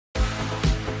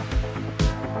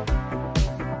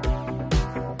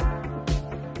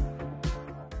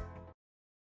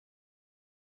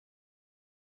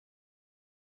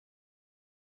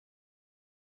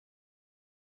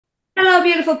Hello,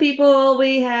 beautiful people.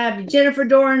 We have Jennifer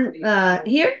Dorn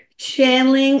here,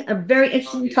 channeling a very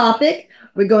interesting topic.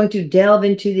 We're going to delve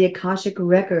into the Akashic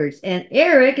Records, and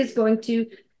Erik is going to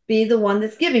be the one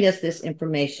that's giving us this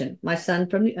information, my son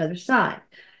from the other side.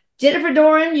 Jennifer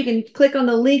Doran, you can click on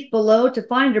the link below to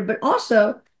find her, but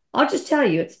also, I'll just tell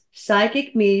you, it's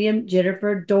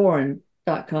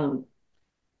psychicmediumjenniferdoran.com.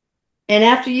 And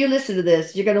after you listen to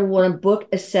this, you're going to want to book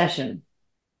a session.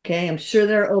 Okay, I'm sure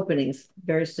there are openings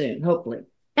very soon, hopefully.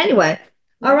 Anyway,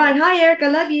 all right. Hi, Erik. I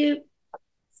love you.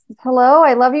 Hello,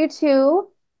 I love you too.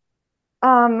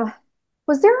 Um,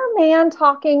 was there a man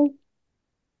talking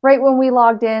right when we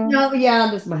logged in? No, yeah,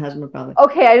 this is my husband, probably.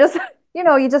 Okay, I just,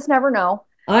 you just never know.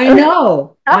 I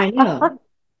know. I know.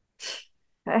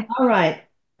 All right.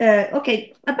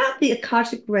 Okay, about the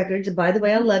Akashic Records, and by the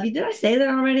way, I love you. Did I say that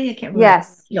already? I can't remember.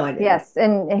 Yes, No, I didn't. yes,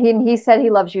 and he said he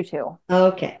loves you too.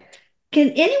 Okay. Can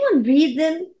anyone read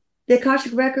them, the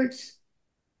Akashic Records?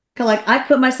 Kind of like I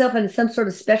put myself in some sort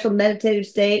of special meditative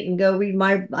state and go read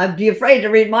my, I'd be afraid to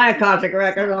read my Akashic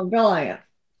Records, I'm telling you.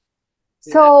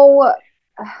 So,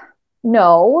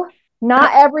 no,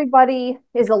 not everybody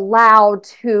is allowed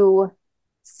to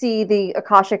see the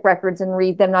Akashic records and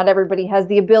read them. Not everybody has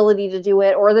the ability to do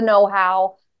it or the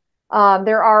know-how.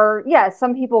 There are,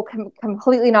 some people can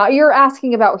completely not. You're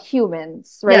asking about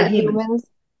humans, Yeah, right? humans. Humans.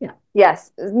 Yeah.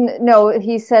 Yes. No,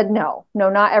 he said no.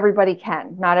 No, not everybody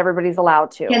can. Not everybody's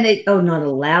allowed Can to. they? Oh, not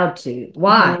allowed to.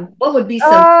 Why? Mhm. What would be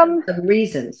Um, some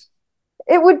reasons?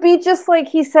 it would be just like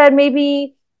he said,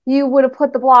 maybe you would have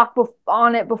put the block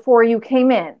on it before you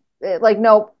came in. Like,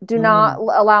 nope, do not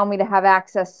Oh, allow me to have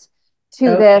access to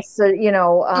okay. this. Or.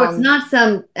 So it's not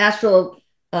some astral,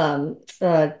 um,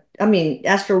 uh,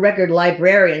 astral record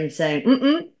librarian saying,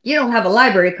 "Mm-mm, you don't have a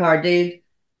library card, dude."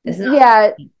 It's not.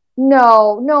 Yeah,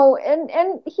 no, no.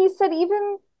 And he said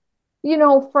even,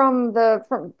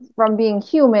 from being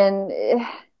human,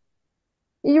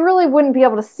 you really wouldn't be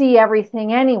able to see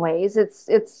everything anyways.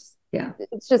 Yeah,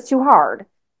 It's just too hard.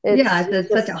 yeah. It's It's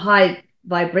such a just high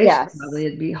vibration. Probably yes.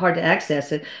 it'd be hard to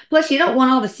access it. Plus, you don't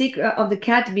want all the secret of the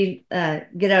cat to be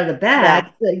get out of the bag.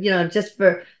 Yeah. Just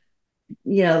for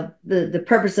the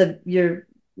purpose of your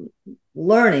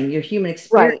learning, your human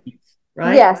Right. experience,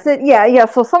 right? Yes, yeah.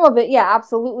 So some of it, yeah,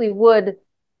 absolutely would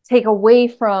take away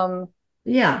from,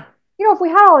 Yeah, if we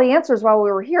had all the answers while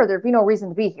we were here, there'd be no reason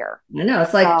to be here. I know.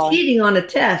 It's like So, cheating on a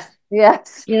test,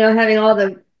 yes. having all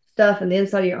the stuff in the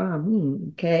inside of your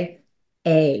arm. Okay.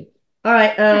 A. All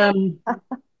right.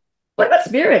 What about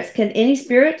spirits? Can any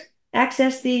spirit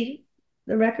access the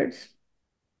records?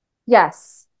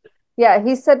 Yes. Yeah,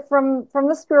 he said from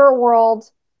the spirit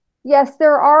world, yes,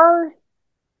 there are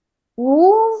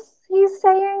rules, he's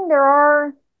saying. There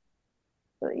are,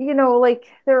 like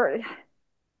there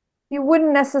you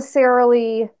wouldn't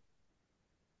necessarily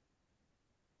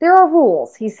there are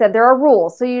rules. He said there are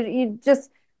rules. So you just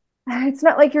it's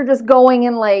not like you're just going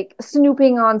and like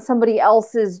snooping on somebody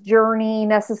else's journey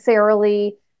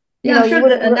necessarily. Yeah, I'm You sure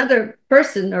that wouldn't another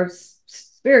person or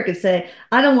spirit could say,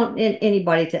 "I don't want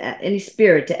anybody any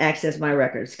spirit to access my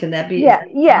records." Can that be? Is yeah, that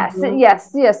yes, possible?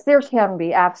 yes, there can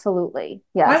be absolutely.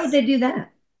 Why would Yes. they do that?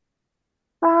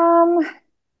 Um,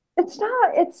 it's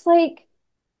not, it's like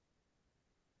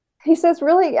he says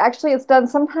really actually it's done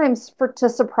sometimes for to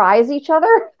surprise each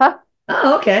other.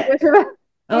 Oh, okay.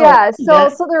 Oh, Yeah, so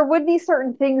that. so there would be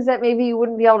certain things that maybe you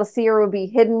wouldn't be able to see or would be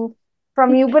hidden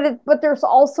from you, but there's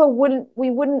also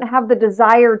wouldn't have the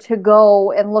desire to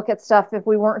go and look at stuff if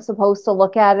we weren't supposed to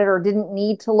look at it or didn't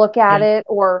need to look at Yeah. it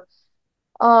or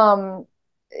um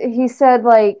he said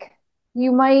like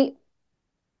you might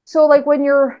so like when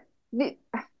you're the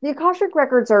Akashic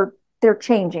records are they're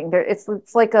changing. It's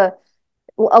like a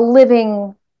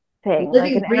living thing, like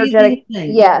Living, an energetic, breathing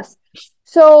thing. yes.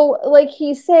 So, like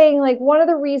he's saying, like one of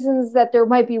the reasons that there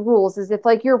might be rules is if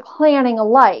like you're planning a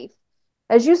life,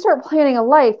 as you start planning a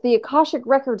life, the Akashic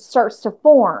record starts to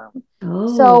form.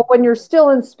 Oh, So when you're still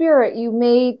in spirit, you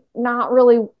may not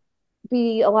really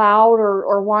be allowed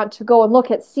or want to go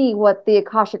and see what the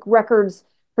Akashic records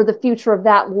for the future of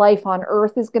that life on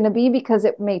Earth is going to be because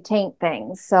it may taint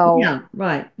things. So, yeah,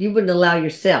 right. You wouldn't allow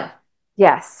yourself.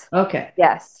 yes, Okay.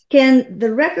 yes, Can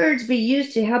the records be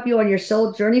used to help you on your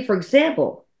soul journey? For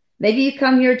example, maybe you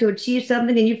come here to achieve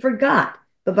something and you forgot,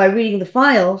 but by reading the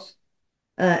files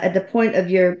at the point of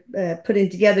your putting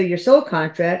together your soul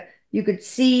contract, you could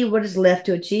see what is left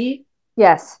to achieve.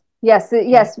 yes.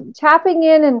 Tapping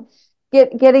in and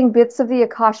getting bits of the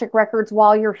Akashic records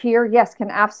while you're here, yes, can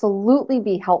absolutely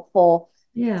be helpful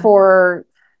Yeah. for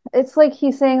it's like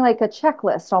he's saying like a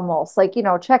checklist almost, like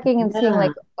checking and seeing Yeah.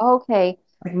 like, okay,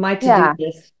 Like my to-do yeah,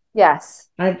 list. yes.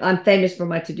 I'm famous for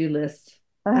my to-do list.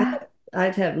 I,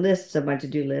 I'd have lists of my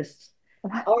to-do lists.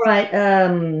 All right.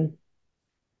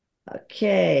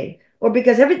 Okay. Or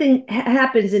because everything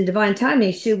happens in divine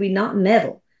timing, should we not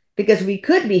meddle? Because we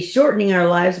could be shortening our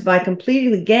lives by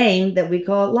completing the game that we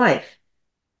call life.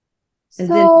 And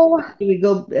then So do we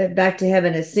go back to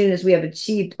heaven as soon as we have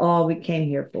achieved all we came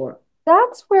here for?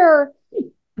 that's where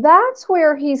that's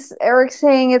where he's Eric's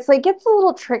saying it's like it's a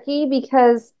little tricky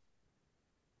because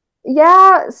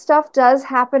yeah, stuff does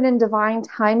happen in divine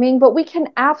timing, but we can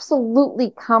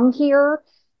absolutely come here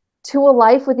to a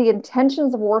life with the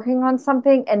intentions of working on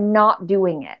something and not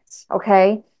doing it.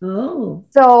 Okay. Oh,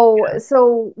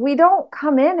 So we don't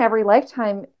come in every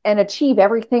lifetime and achieve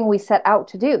everything we set out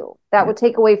to do. That yeah. would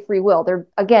take away free will. There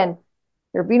again,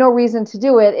 there'd be no reason to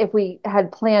do it if we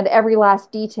had planned every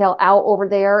last detail out over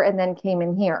there and then came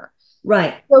in here.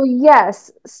 Right. So yes,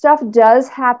 stuff does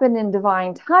happen in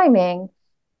divine timing,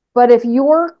 but if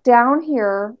you're down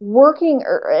here working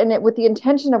and it with the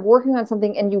intention of working on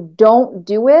something and you don't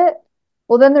do it,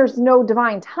 well, then there's no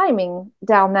divine timing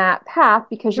down that path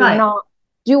because you're Right. not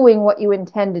doing what you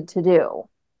intended to do. All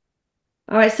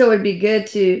right. So it'd be good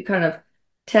to kind of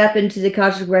tap into the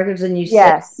Akashic records and you say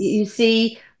Yes. you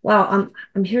see, wow,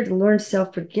 I'm here to learn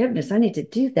self-forgiveness. I need to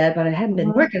do that, but I haven't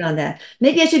been Mhm. working on that.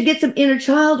 Maybe I should get some inner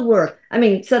child work. I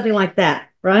mean, something like that,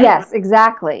 right? Yes,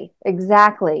 exactly.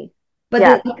 Exactly. But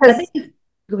Yeah, I think because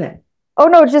go ahead. oh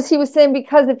no, just he was saying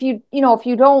because if if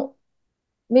you don't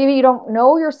maybe you don't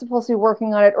know you're supposed to be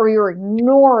working on it or you're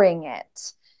ignoring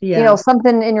it. Yeah.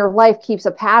 Something in your life keeps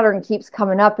a pattern keeps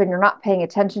coming up and you're not paying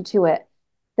attention to it.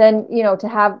 Then, to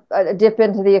have a dip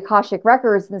into the Akashic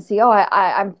records and see, oh,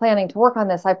 I'm planning to work on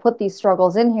this. I put these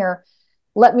struggles in here.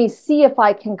 Let me see if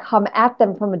I can come at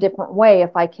them from a different way.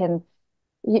 If I can,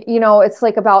 it's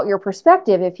like about your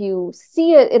perspective. If you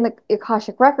see it in the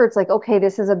Akashic records, like, okay,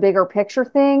 this is a bigger picture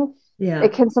thing, Yeah.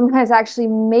 it can sometimes actually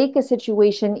make a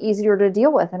situation easier to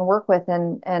deal with and work with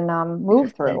and move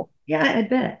Interesting. through. Yeah, I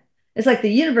bet. It's like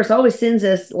the universe always sends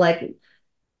us like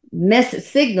message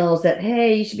signals that,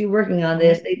 hey, you should be working on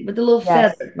this Mhm. with a little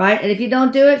Yes. feather, right? And if you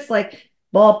don't do it, it's like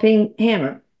ball ping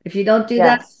hammer. If you don't do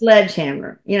that, Yes.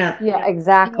 sledgehammer, Yeah, So,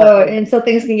 exactly. and so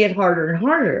things can get harder and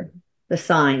harder, the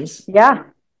signs. Yeah.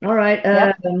 All right.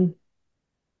 Yep.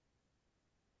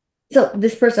 So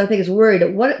this person I think is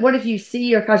worried. What if you see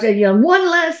your crush and you have one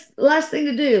last thing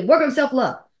to do, work on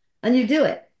self-love, and you do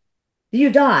it? Do you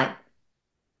die?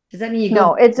 Does that mean you go?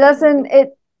 No, it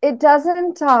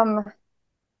doesn't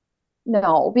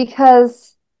no,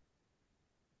 because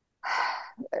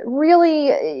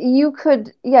really you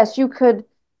could yes, you could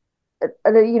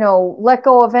let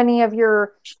go of any of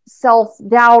your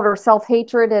self-doubt or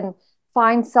self-hatred and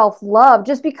find self-love.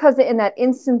 Just because in that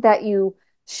instant that you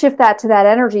shift that to that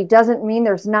energy doesn't mean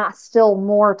there's not still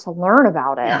more to learn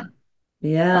about Yeah. it.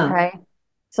 Yeah. Okay.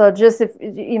 So just if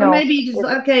Or maybe you just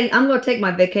if okay, I'm going to take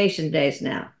my vacation days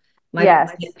now. My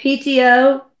yes.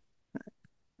 PTO,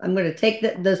 I'm going to take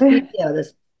those PTO,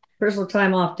 this personal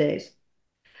time off days.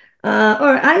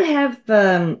 Or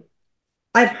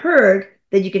I've heard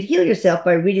that you can heal yourself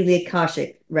by reading the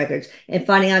Akashic records and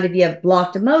finding out if you have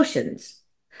blocked emotions.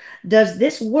 Does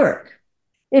this work?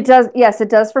 It does. Yes, it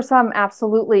does for some.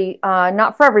 Absolutely.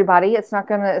 Not for everybody. It's not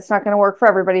gonna work for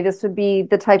everybody. This would be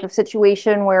the type of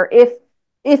situation where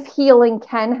if healing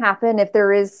can happen, if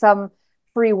there is some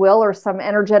free will or some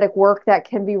energetic work that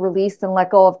can be released and let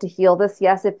go of to heal this,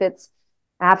 yes, if it's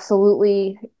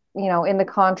absolutely, in the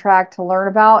contract to learn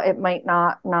about, it might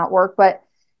not work. But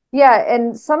yeah,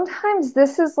 and sometimes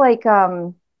this is like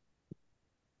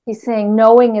he's saying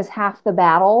knowing is half the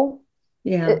battle.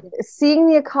 Yeah. Seeing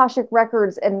the Akashic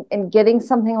records and getting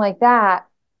something like that,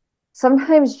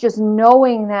 sometimes just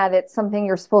knowing that it's something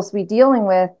you're supposed to be dealing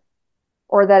with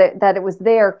or that it was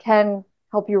there can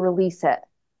help you release it.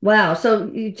 Wow.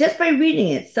 So just by reading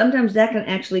it, sometimes that can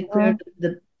actually clear Mhm.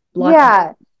 the block.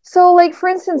 Yeah. So like for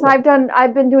instance, Cool.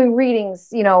 I've been doing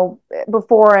readings,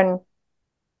 before and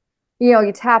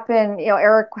you tap in,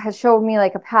 Eric has showed me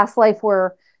like a past life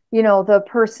where, the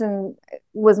person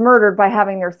was murdered by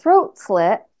having their throat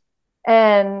slit.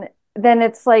 And then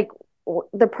it's like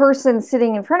the person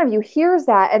sitting in front of you hears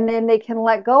that and then they can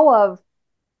let go of,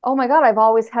 oh my God, I've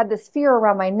always had this fear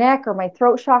around my neck or my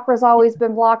throat chakra's always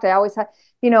been blocked. I always had,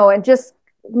 and just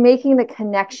making the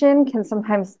connection can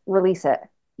sometimes release it.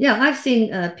 Yeah, I've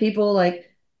seen people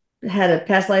like had a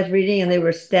past life reading and they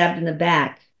were stabbed in the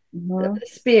back with Mhm. a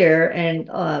spear. And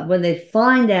when they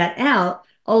find that out,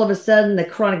 all of a sudden the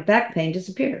chronic back pain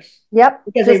disappears Yep.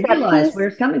 because they Just that realize piece. where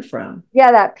it's coming from.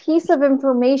 Yeah, that piece of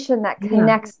information that Yeah.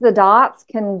 connects the dots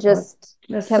Oh, that's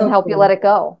can so help you let cool. it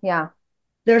go. Yeah.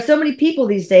 There are so many people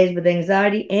these days with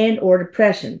anxiety and or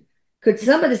depression. Could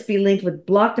some of this be linked with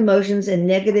blocked emotions and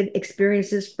negative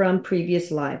experiences from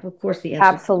previous life? Of course, the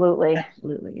answer is Absolutely.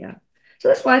 absolutely, yeah. So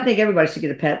that's why I think everybody should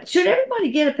get a past. Should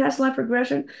everybody get a past life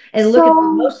regression and look at the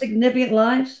So, most significant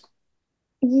lives?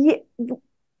 y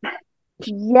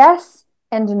yes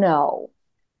and no.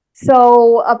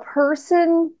 So, a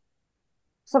person,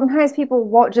 sometimes people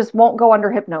won't go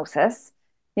under hypnosis,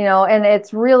 and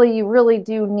it's really, you really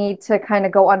do need to kind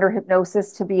of go under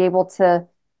hypnosis to be able to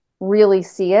really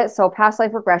see it. So, past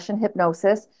life regression,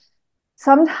 hypnosis.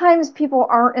 Sometimes people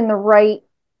aren't in the right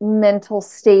mental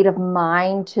state of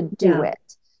mind to do Yeah. it.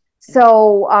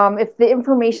 So, if the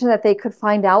information that they could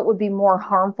find out would be more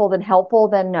harmful than helpful,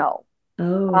 then no.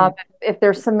 Oh, If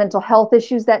there's some mental health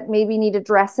issues that maybe need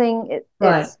addressing,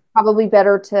 right. it's probably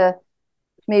better to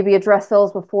maybe address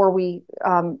those before we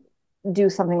do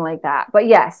something like that. But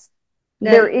yes,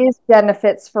 Now, there is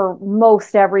benefits for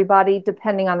most everybody,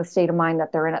 depending on the state of mind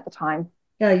that they're in at the time.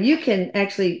 now you can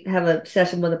actually have a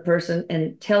session with a person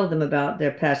and tell them about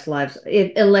their past lives,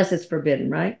 unless it's forbidden,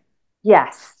 right?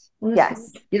 Yes, Well, that's fine.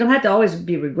 yes, You don't have to always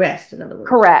be regressed, in other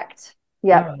words. correct.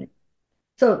 All Yep. right.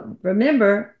 So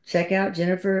remember, check out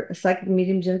Jennifer, a psychic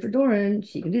medium, Jennifer Doran.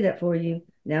 She can do that for you.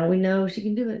 Now we know she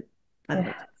can do it. I Yeah.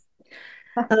 bet.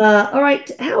 All right.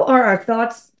 How are our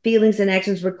thoughts, feelings, and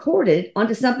actions recorded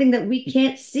onto something that we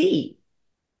can't see?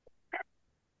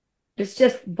 It's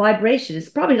just vibration. It's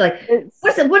probably like, It's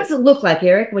what does it look like,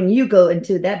 Erik, when you go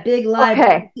into that big library?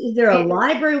 okay. Is there a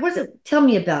library? What does it tell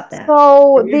me about that?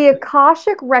 So the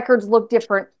Akashic records look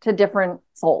different to different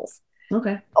souls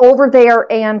Okay. over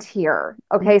there and here.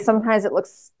 Okay. Sometimes it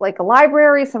looks like a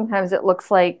library, sometimes it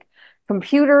looks like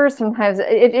computers, sometimes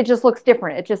it just looks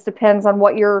different. It just depends on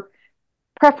what your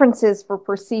preference is for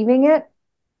perceiving it.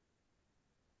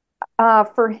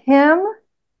 For him,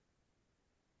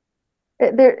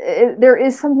 there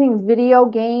is something video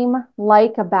game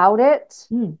like about it.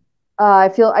 Hmm.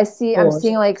 I'm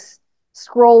seeing like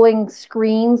scrolling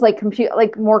screens, like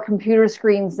more computer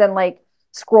screens than like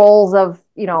scrolls of,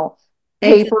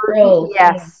 Ancient paper. scrolls.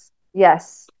 Yeah. Yes,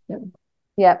 yes, Yeah.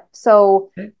 yep.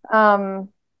 So, Okay. um,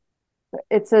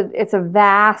 it's a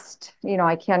vast,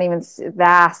 I can't even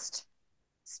vast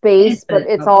space, but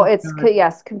Infinite. Oh, God.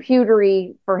 yes,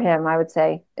 computery for him, I would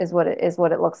say, is what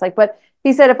it looks like. But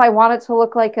he said if I want it to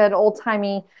look like an old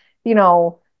timey, you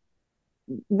know,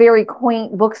 very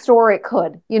quaint bookstore, it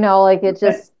could, like it Okay.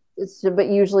 just but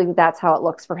usually that's how it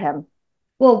looks for him.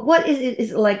 Well, what is it?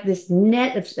 Is it like this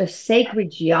net of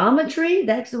sacred geometry?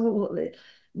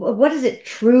 What is it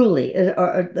truly?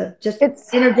 Or just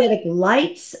It's energetic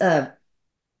lights,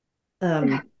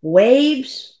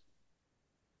 waves?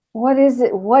 what is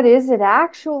it? What is it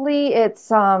actually?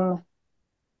 It's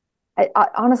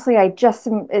honestly,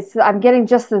 I'm getting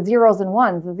just the zeros and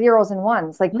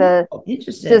ones, like the Oh,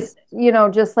 interesting. just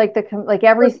just like like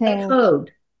So it's like everything.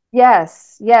 code.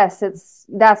 Yes, yes,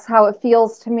 that's how it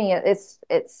feels to me. It's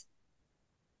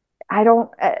I don't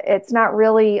it's not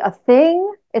really a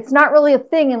thing. It's not really a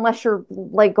thing unless you're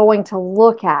like going to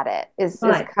look at it. Is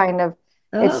Right. kind of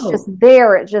it's just Oh,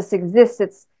 there. It just exists.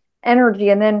 It's energy.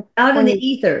 And then out in when the you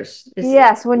ethers.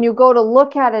 yes, when you go to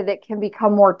look at it, it can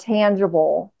become more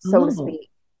tangible, so to Oh, speak.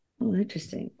 oh,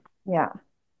 interesting. Yeah.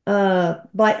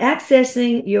 By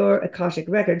accessing your Akashic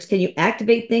records, can you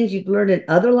activate things you've learned in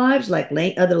other lives, like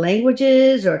other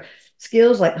languages or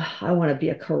skills? Like, "Oh, I want to be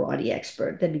a karate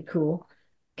expert. That'd be cool."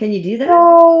 Can you do that?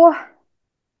 So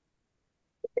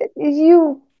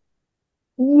you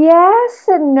yes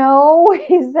and no.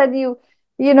 He said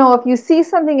if you see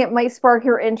something, it might spark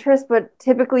your interest, but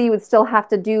typically you would still have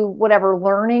to do whatever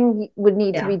learning would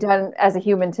need to Yeah. be done as a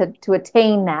human to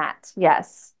attain that.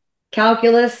 Yes.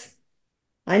 Calculus.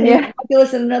 I knew Yeah.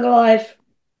 calculus in another life.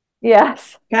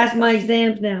 Yes. Passed my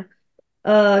exams now.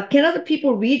 Can other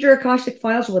people read your Akashic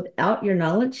files without your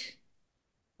knowledge?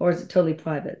 Or is it totally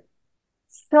private?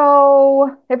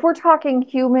 So if we're talking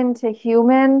human to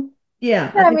human,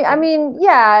 Yeah, I yeah, think so.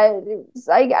 yeah,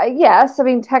 yes. I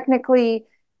mean, technically,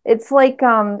 it's like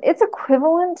it's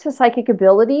equivalent to psychic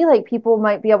ability. Like people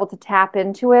might be able to tap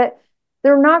into it.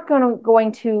 They're not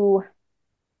going to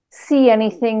see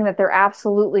anything that they're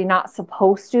absolutely not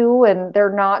supposed to, and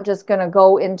they're not just going to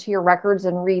go into your records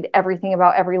and read everything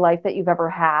about every life that you've ever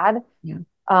had. Yeah.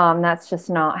 That's just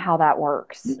not how that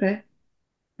works. Okay.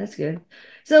 That's good.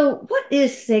 So, what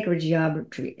is sacred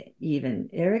geometry even,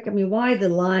 Erik? I mean, why the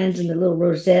lines and the little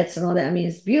rosettes and all that? I mean,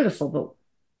 it's beautiful, but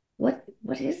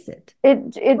what is it?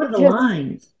 It What it are the just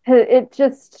lines? it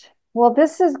just well,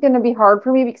 this is going to be hard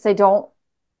for me because I don't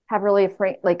have really a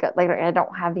frame like I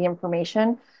don't have the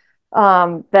information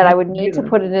that I I would need to do.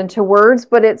 put it into words,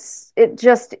 but it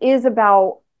just is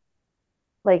about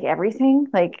like everything,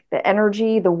 like the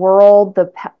energy, the world,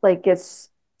 like it's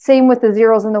same with the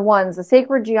zeros and the ones. The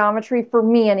sacred geometry for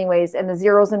me, anyways, and the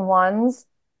zeros and ones,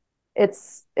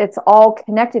 it's all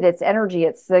connected. It's energy.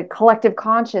 It's the collective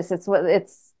conscious. It's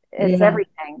Yeah.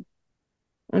 everything.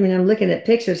 I mean, I'm looking at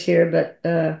pictures here, but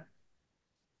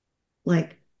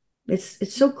like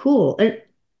it's so cool. And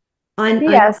I know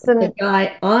Yes, the and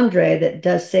guy Andre that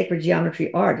does sacred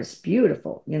geometry art. It's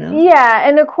beautiful, you know? yeah,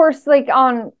 and of course, like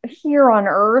on here on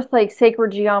Earth, like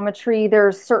sacred geometry,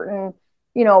 there's certain,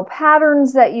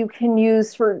 patterns that you can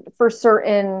use for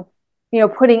certain,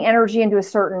 putting energy into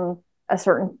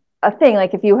a thing.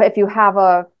 Like if you have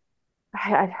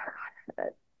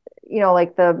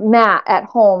like the mat at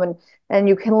home and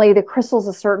you can lay the crystals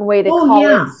a certain way to Oh call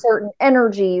in yeah. certain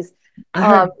energies. I Um,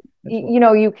 heard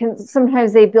before. you can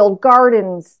sometimes they build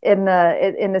gardens in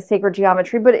the sacred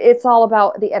geometry, but it's all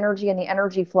about the energy and the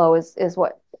energy flow is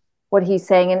what he's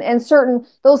saying. And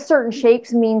those certain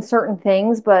shapes mean certain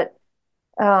things, but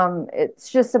it's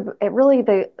just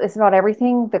it's about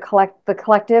everything, the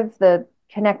collective, the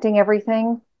connecting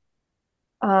everything.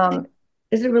 Um,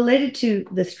 Is it related to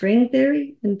the string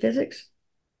theory in physics?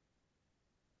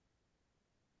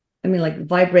 I mean, like the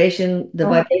vibration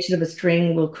of a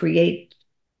string will create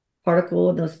particle,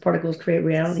 and those particles create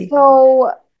reality.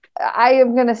 So I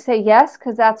am going to say yes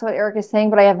because that's what Erik is saying,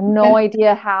 but I have no Okay.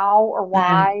 idea how or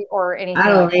Uh, why or I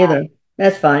anything like don't either.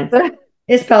 That's fine. that.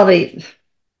 It's probably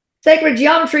sacred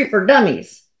geometry for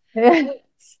dummies.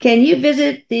 Can you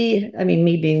visit I mean,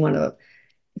 me being one of them,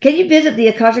 can you visit the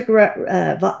Akashic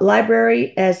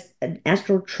Library as an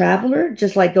astral traveler,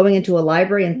 just like going into a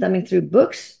library and thumbing through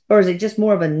books? Or is it just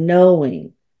more of a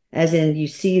knowing, as in you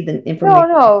see the No, information?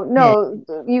 no, Yeah.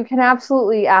 no. You can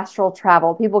absolutely astral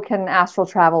travel. People can astral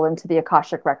travel into the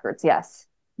Akashic records. Yes.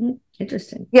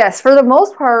 Interesting. Yes, for the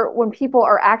most part, when people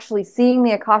are actually seeing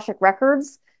the Akashic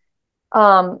records,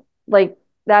 like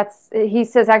he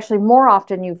says actually more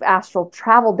often you've astral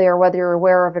traveled there, whether you're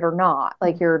aware of it or not.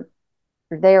 Like you're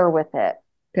there with it.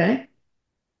 Okay.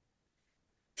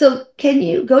 So can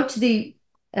you go to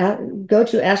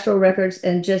Astro Records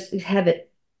and just have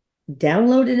it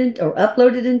downloaded or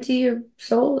uploaded into your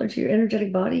soul, into your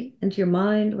energetic body, into your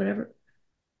mind, whatever?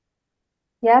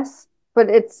 Yes, but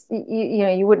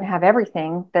you wouldn't have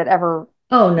everything that ever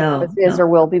Oh no, is no. or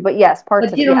will be. But yes,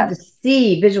 parts But of you it. don't have Yes,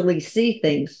 to visually see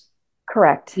things.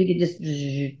 correct. You could just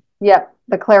Yep,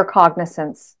 the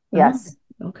claircognizance. oh, Yes,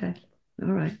 okay.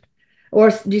 All right. Or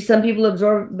do some people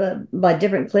absorb by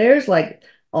different clairs, like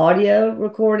audio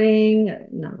recording,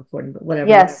 not recording, but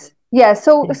whatever, yes, yes.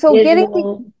 So getting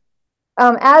visual?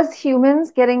 as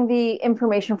humans, getting the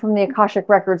information from the Akashic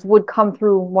records would come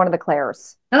through one of the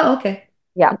clairs. Oh, okay.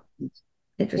 Yeah, yeah.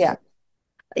 Interesting.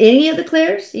 Any of the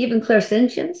clairs, even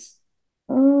clairsentience?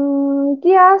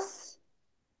 Yes.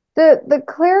 The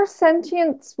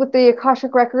clairsentience with the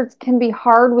Akashic records can be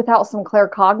hard without some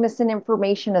claircognizant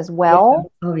information as Yeah.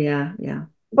 well. Oh, yeah, yeah.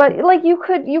 But like you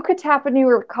could tap into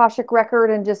your Akashic record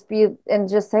and just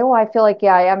say, oh, I feel like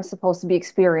yeah, I am supposed to be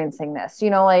experiencing this.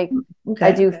 Like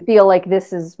I Okay. do feel like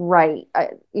this is right.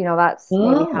 That's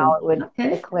maybe how Oh, the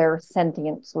okay.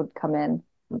 clairsentience would come in.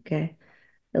 Okay.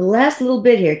 The last little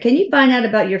bit here. Can you find out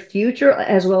about your future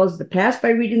as well as the past by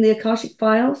reading the Akashic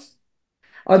files?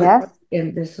 Are Yes,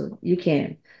 and this you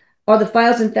can. Are the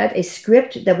files, in fact, a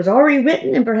script that was already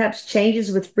written and perhaps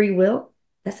changes with free will?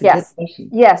 That's a good yes,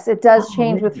 question. yes. It does Oh,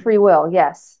 change with man. free will.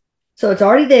 Yes, So it's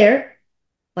already there,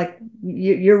 like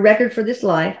your record for this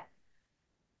life,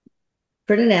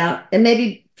 printed out, and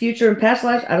maybe future and past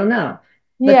lives. I don't know.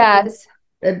 But yes.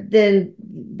 then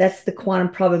that's the quantum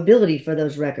probability for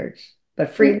those records. But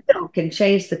free will can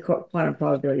change the quantum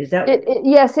probability. Is that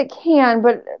Yes, it can.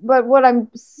 But what I'm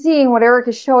seeing, what Erik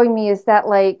is showing me, is that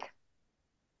like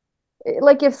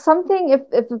if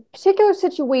a particular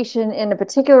situation in a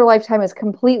particular lifetime is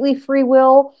completely free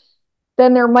will,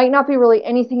 then there might not be really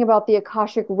anything about the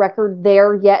Akashic record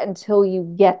there yet until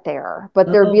you get there.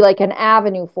 But there'd be oh, like an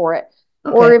avenue for it.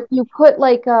 Or okay. if you put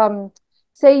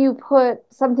say you put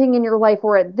something in your life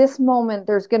where at this moment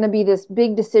there's going to be this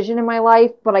big decision in my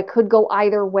life, but I could go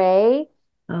either way.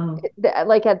 Oh,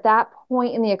 Like at that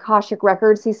point in the Akashic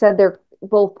records, he said they're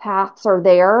both paths are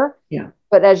there, yeah.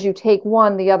 but as you take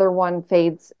one, the other one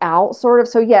fades out, sort of.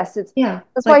 So yes, it's Yeah.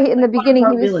 that's why in the Quantum beginning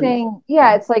he was probabilities. saying, yeah,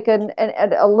 Yeah. it's like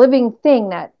a living thing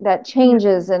that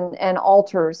changes and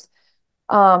alters.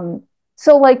 Um,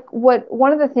 so like what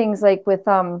one of the things like with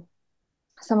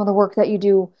some of the work that you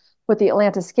do with the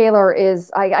Atlanta scalar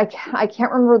is I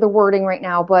can't remember the wording right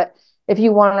now, but if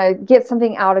you want to get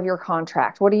something out of your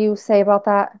contract, what do you say about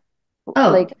that?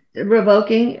 Oh, like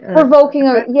revoking. provoking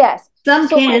a yes. Some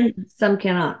So like can, some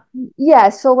cannot. yeah,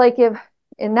 so like if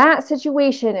in that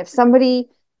situation, if somebody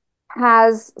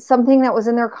has something that was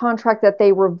in their contract that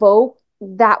they revoke,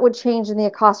 that would change in the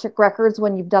Akashic records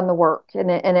when you've done the work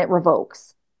and it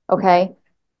revokes. Okay.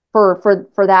 For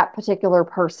that particular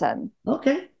person.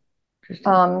 Okay,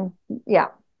 interesting. Um, yeah.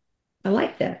 I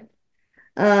like that.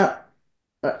 Uh,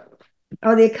 uh,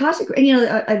 are the Akashic,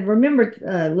 I remember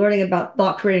learning about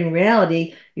thought creating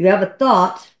reality. You have a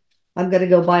thought, I'm going to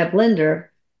go buy a blender,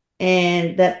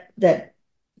 and that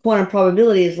quantum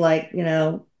probability is like,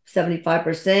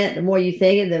 75%. The more you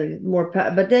think it, the more,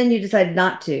 but then you decide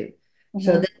not to.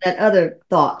 So Mhm. then that other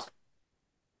thought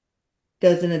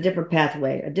goes in a different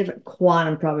pathway, a different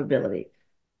quantum probability.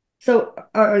 So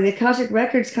are the Akashic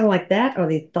records kind of like that? Are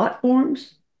they thought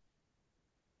forms?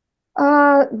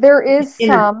 There is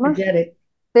some Energetic.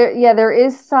 there, yeah, there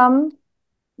is some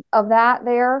of that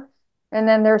there. And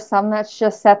then there's some that's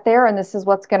just set there, and this is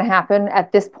what's going to happen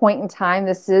at this point in time.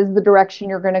 This is the direction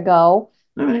you're going to go.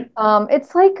 All right.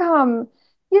 It's like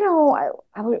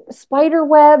spider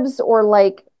webs or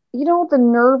like the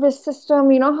nervous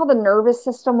system. You know how the nervous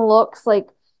system looks like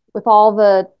with all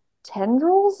the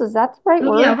tendrils? Is that the right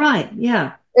Oh yeah, word? right.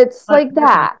 Yeah. It's Like like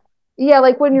that. Yeah,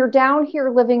 like when you're down here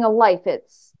living a life,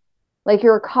 it's like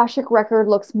your Akashic record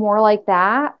looks more like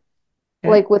that, okay.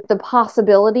 like with the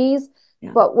possibilities.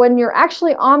 Yeah. But when you're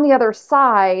actually on the other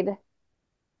side,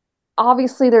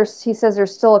 obviously he says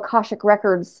there's still Akashic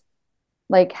records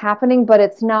like happening, but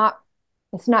it's not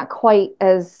quite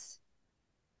as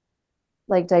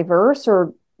like diverse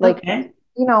or like, Okay.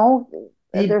 you know,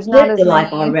 You there's not lived the as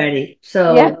life many. already.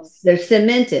 So Yes. they're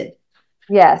cemented,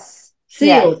 Yes.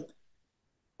 Yes. sealed.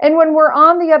 And when we're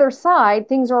on the other side,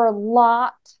 things are a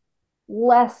lot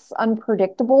less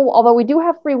unpredictable, although we do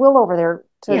have free will over there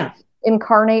to Yeah.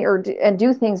 incarnate and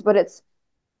do things, but it's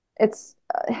as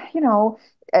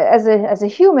a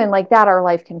human like that, our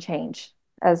life can change,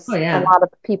 Oh as a yeah. lot of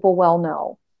people well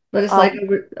know. But it's like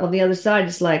Um, on the other side,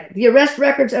 it's like the arrest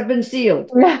records have been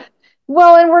sealed.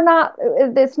 well,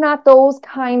 and it's not those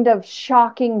kind of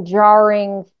shocking,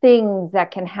 jarring things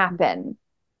that can happen,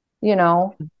 you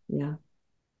know, Yeah.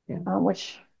 Yeah.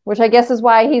 which I guess is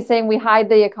why he's saying we hide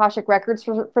the Akashic records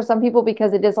for some people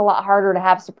because it is a lot harder to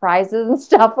have surprises and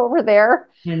stuff over there.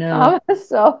 I know.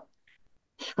 So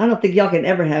I don't think y'all can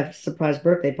ever have surprise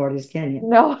birthday parties, can you?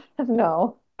 no,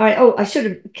 no. All right. Oh, I should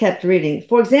have kept reading.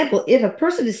 For example, if a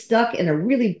person is stuck in a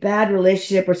really bad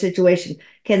relationship or situation,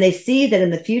 can they see that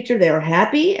in the future they are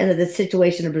happy and that the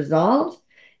situation is resolved?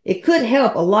 It could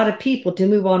help a lot of people to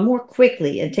move on more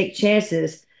quickly and take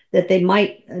chances that they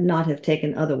might not have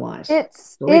taken otherwise.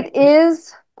 Great It question.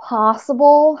 is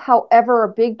possible. However, a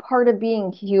big part of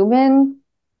being human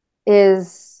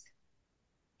is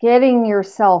getting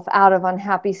yourself out of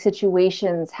unhappy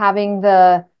situations, having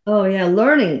the Oh yeah,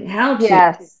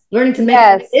 yes, learning to make a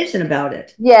yes, decision about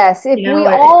it. yes. If You we know,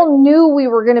 all knew we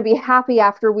were going to be happy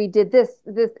after we did this,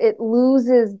 it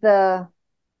loses the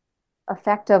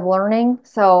effect of learning.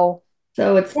 So,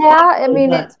 so it's yeah, I possible, mean,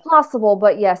 but it's possible,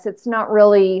 but yes, it's not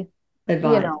really, you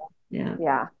advised. know, Yeah,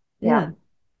 yeah, yeah. yeah,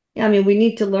 yeah. I mean, we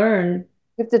need to learn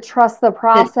You have to trust the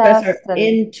to trust process our and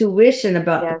intuition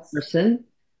about the yes. person,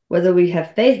 whether we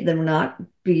have faith in them or not.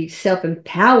 Be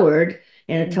self-empowered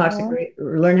in a toxic, Mhm.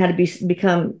 learn how to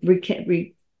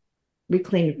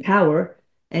reclaim your power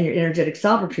and your energetic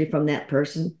sovereignty from that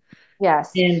person,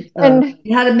 Yes. and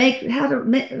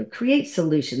And create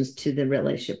solutions to the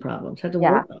relationship problems. How to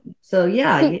yeah, work on it. So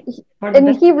yeah, he, part of and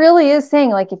that. he really is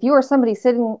saying, like, if you are somebody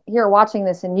sitting here watching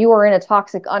this and you are in a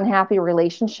toxic, unhappy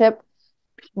relationship,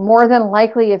 more than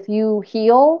likely, if you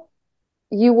heal,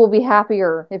 you will be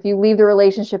happier if you leave the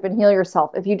relationship and heal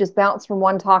yourself. If you just bounce from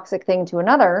one toxic thing to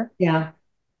another, Yeah,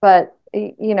 but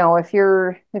if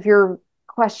you're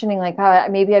questioning like,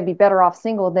 maybe I'd be better off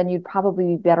single, then you'd probably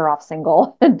be better off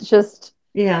single and just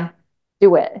yeah.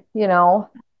 do it.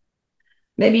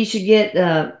 Maybe you should get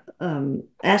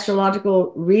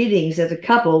astrological readings as a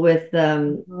couple with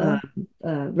Mhm.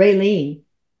 Raylene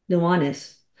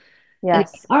Nuanis. Anyway,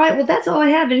 Yes. all right. Well, that's all I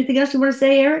have. Anything else you want to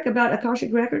say, Erik, about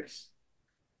Akashic Records?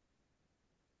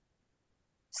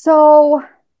 So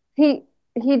he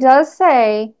he does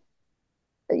say,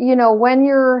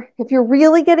 if you're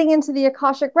really getting into the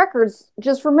Akashic records,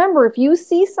 just remember if you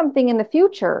see something in the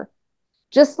future,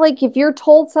 just like if you're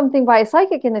told something by a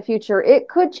psychic in the future, it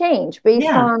could change based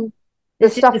Yeah, on the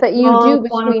it's just stuff a that you do small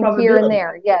quantum between here and probability.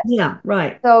 there. Yes. Yeah,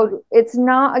 right. So it's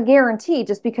not a guarantee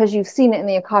just because you've seen it in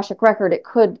the Akashic record, it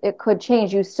could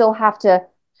change. You still have to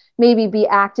maybe be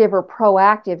active or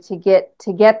proactive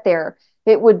to get there.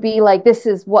 it would be like, this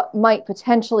is what might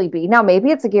potentially be. Now,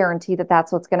 maybe it's a guarantee that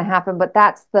that's what's going to happen, but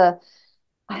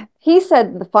he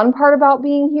said the fun part about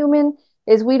being human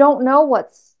is we don't know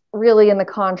what's really in the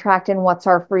contract and what's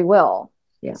our free will.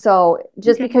 Yeah. So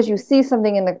just Okay. because you see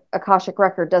something in the Akashic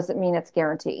record doesn't mean it's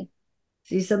guarantee.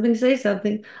 See something, say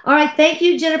something. All right. Thank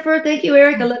you, Jennifer. Thank you,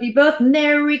 Erik. I love you both.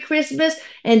 Merry Christmas.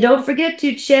 And don't forget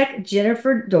to check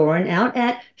Jennifer Doran out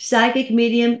at Psychic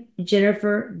Medium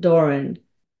Jennifer Doran.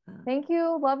 Thank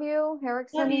you. Love you. Erik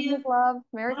Love sending his you. love.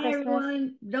 Merry Bye, Christmas.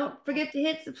 everyone. Don't forget to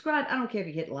hit subscribe. I don't care if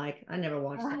you hit like. I never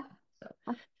watch that. So,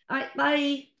 all right.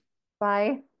 Bye.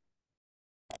 Bye.